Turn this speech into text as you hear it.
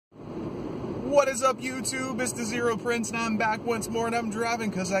What is up, YouTube? It's the Zero Prince, and I'm back once more, and I'm driving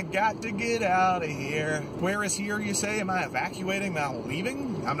because I got to get out of here. Where is here, you say? Am I evacuating? Am I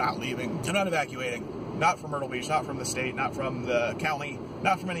leaving? I'm not leaving. I'm not evacuating. Not from Myrtle Beach, not from the state, not from the county,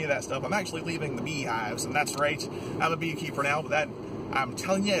 not from any of that stuff. I'm actually leaving the beehives, and that's right. I'm a beekeeper now, but that, I'm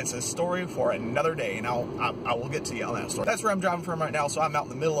telling you, it's a story for another day, and I will get to you on that story. That's where I'm driving from right now, so I'm out in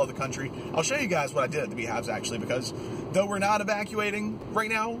the middle of the country. I'll show you guys what I did at the beehives, actually, because though we're not evacuating right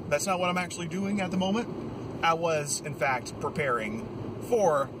now, that's not what I'm actually doing at the moment. I was, in fact, preparing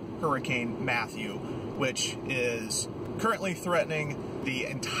for Hurricane Matthew, which is currently threatening the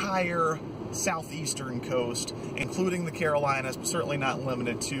entire southeastern coast, including the Carolinas, but certainly not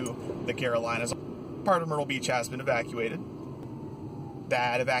limited to the Carolinas. Part of Myrtle Beach has been evacuated.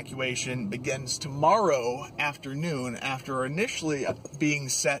 That evacuation begins tomorrow afternoon after initially being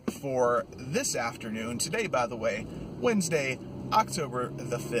set for this afternoon. Today, by the way, Wednesday, October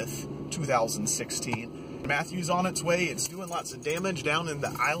the 5th, 2016. Matthew's on its way. It's doing lots of damage down in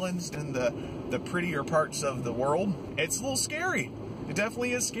the islands and the prettier parts of the world. It's a little scary. It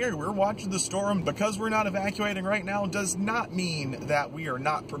definitely is scary. We're watching the storm. Because we're not evacuating right now does not mean that we are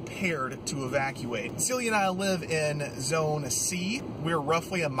not prepared to evacuate. Celia and I live in Zone C. We're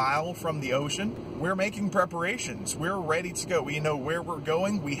roughly a mile from the ocean. We're making preparations. We're ready to go. We know where we're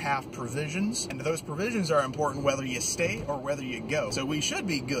going. We have provisions, and those provisions are important whether you stay or whether you go. So we should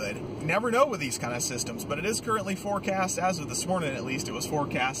be good. You never know with these kind of systems, but it is currently forecast, as of this morning at least, it was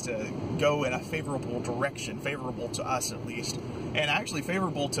forecast to go in a favorable direction, favorable to us at least, and actually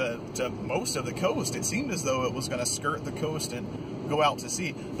favorable to most of the coast. It seemed as though it was going to skirt the coast and go out to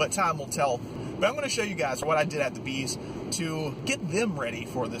sea, but time will tell. But I'm going to show you guys what I did at the bees to get them ready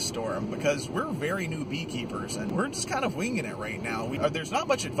for this storm, because we're very new beekeepers and we're just kind of winging it right now. There's not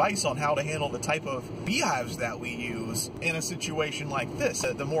much advice on how to handle the type of beehives that we use in a situation like this.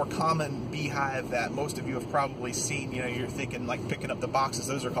 The more common beehive that most of you have probably seen, you know, you're thinking like picking up the boxes,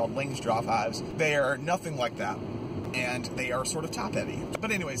 those are called Langstroth hives. They are nothing like that, and they are sort of top heavy.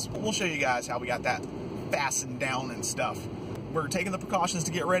 But anyways, we'll show you guys how we got that fastened down and stuff. We're taking the precautions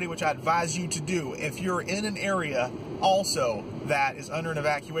to get ready, which I advise you to do. If you're in an area also that is under an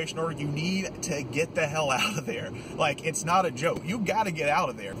evacuation order, you need to get the hell out of there. Like, it's not a joke. You got to get out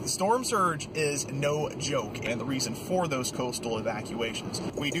of there. The storm surge is no joke, and the reason for those coastal evacuations.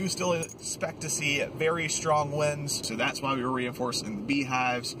 We do still expect to see very strong winds, so that's why we were reinforcing the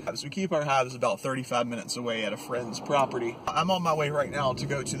beehives. So we keep our hives about 35 minutes away at a friend's property. I'm on my way right now to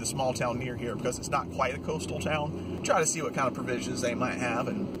go to the small town near here because it's not quite a coastal town. Try to see what kind of provisions they might have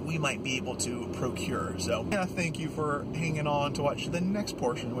and we might be able to procure. So yeah, thank you for hanging on to watch the next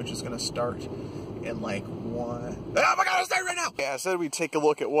portion, which is going to start in like one. Oh my god, I'll start right now! Yeah, I said we'd take a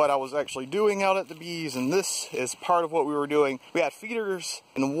look at what I was actually doing out at the bees, and this is part of what we were doing. We had feeders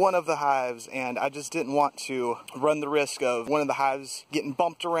in one of the hives, and I just didn't want to run the risk of one of the hives getting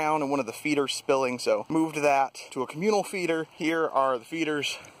bumped around and one of the feeders spilling, so moved that to a communal feeder. Here are the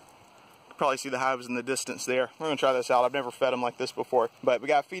feeders. Probably see the hives in the distance there. We're gonna try this out. I've never fed them like this before, but we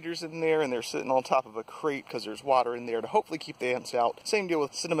got feeders in there and they're sitting on top of a crate because there's water in there to hopefully keep the ants out. Same deal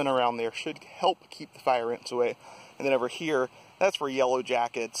with cinnamon around there, should help keep the fire ants away. And then over here, that's for yellow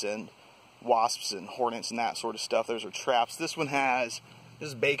jackets and wasps and hornets and that sort of stuff. Those are traps. This one has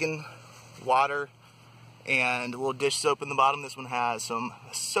just bacon, water, and a little dish soap in the bottom. This one has some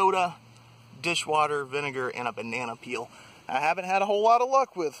soda, dishwater, vinegar, and a banana peel. I haven't had a whole lot of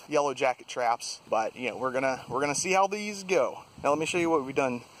luck with yellow jacket traps, but you know, we're gonna see how these go. Now let me show you what we've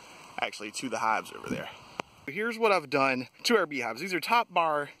done actually to the hives over there. Here's what I've done to our beehives. These are Top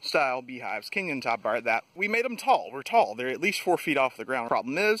Bar style beehives, Kenyan Top Bar, that we made them tall. We're tall. They're at least 4 feet off the ground.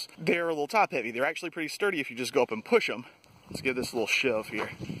 Problem is, they're a little top heavy. They're actually pretty sturdy if you just go up and push them. Let's give this a little shove here.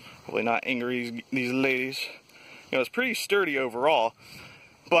 Hopefully not angry these ladies. You know, it's pretty sturdy overall,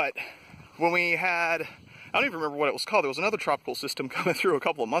 but when we had, I don't even remember what it was called. There was another tropical system coming through a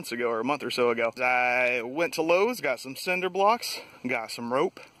couple of months ago, or a month or so ago. I went to Lowe's, got some cinder blocks, got some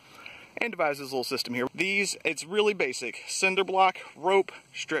rope, and devised this little system here. These, it's really basic. Cinder block, rope,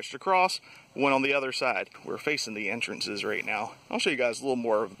 stretched across, one on the other side. We're facing the entrances right now. I'll show you guys a little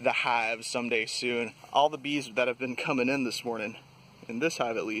more of the hives someday soon. All the bees that have been coming in this morning, in this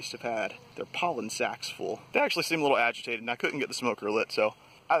hive at least, have had their pollen sacs full. They actually seem a little agitated, and I couldn't get the smoker lit, so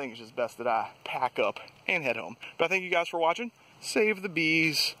I think it's just best that I pack up and head home. But I thank you guys for watching. Save the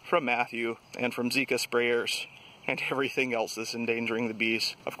bees from Matthew and from Zika sprayers and everything else that's endangering the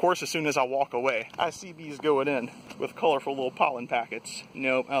bees. Of course, as soon as I walk away, I see bees going in with colorful little pollen packets.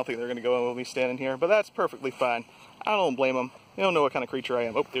 Nope, I don't think they're gonna go in with me standing here, but that's perfectly fine. I don't blame them. They don't know what kind of creature I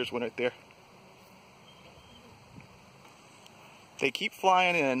am. Oh, there's one right there. They keep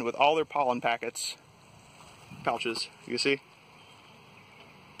flying in with all their pollen pouches, you see?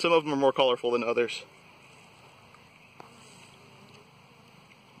 Some of them are more colorful than others.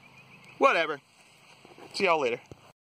 Whatever. See y'all later.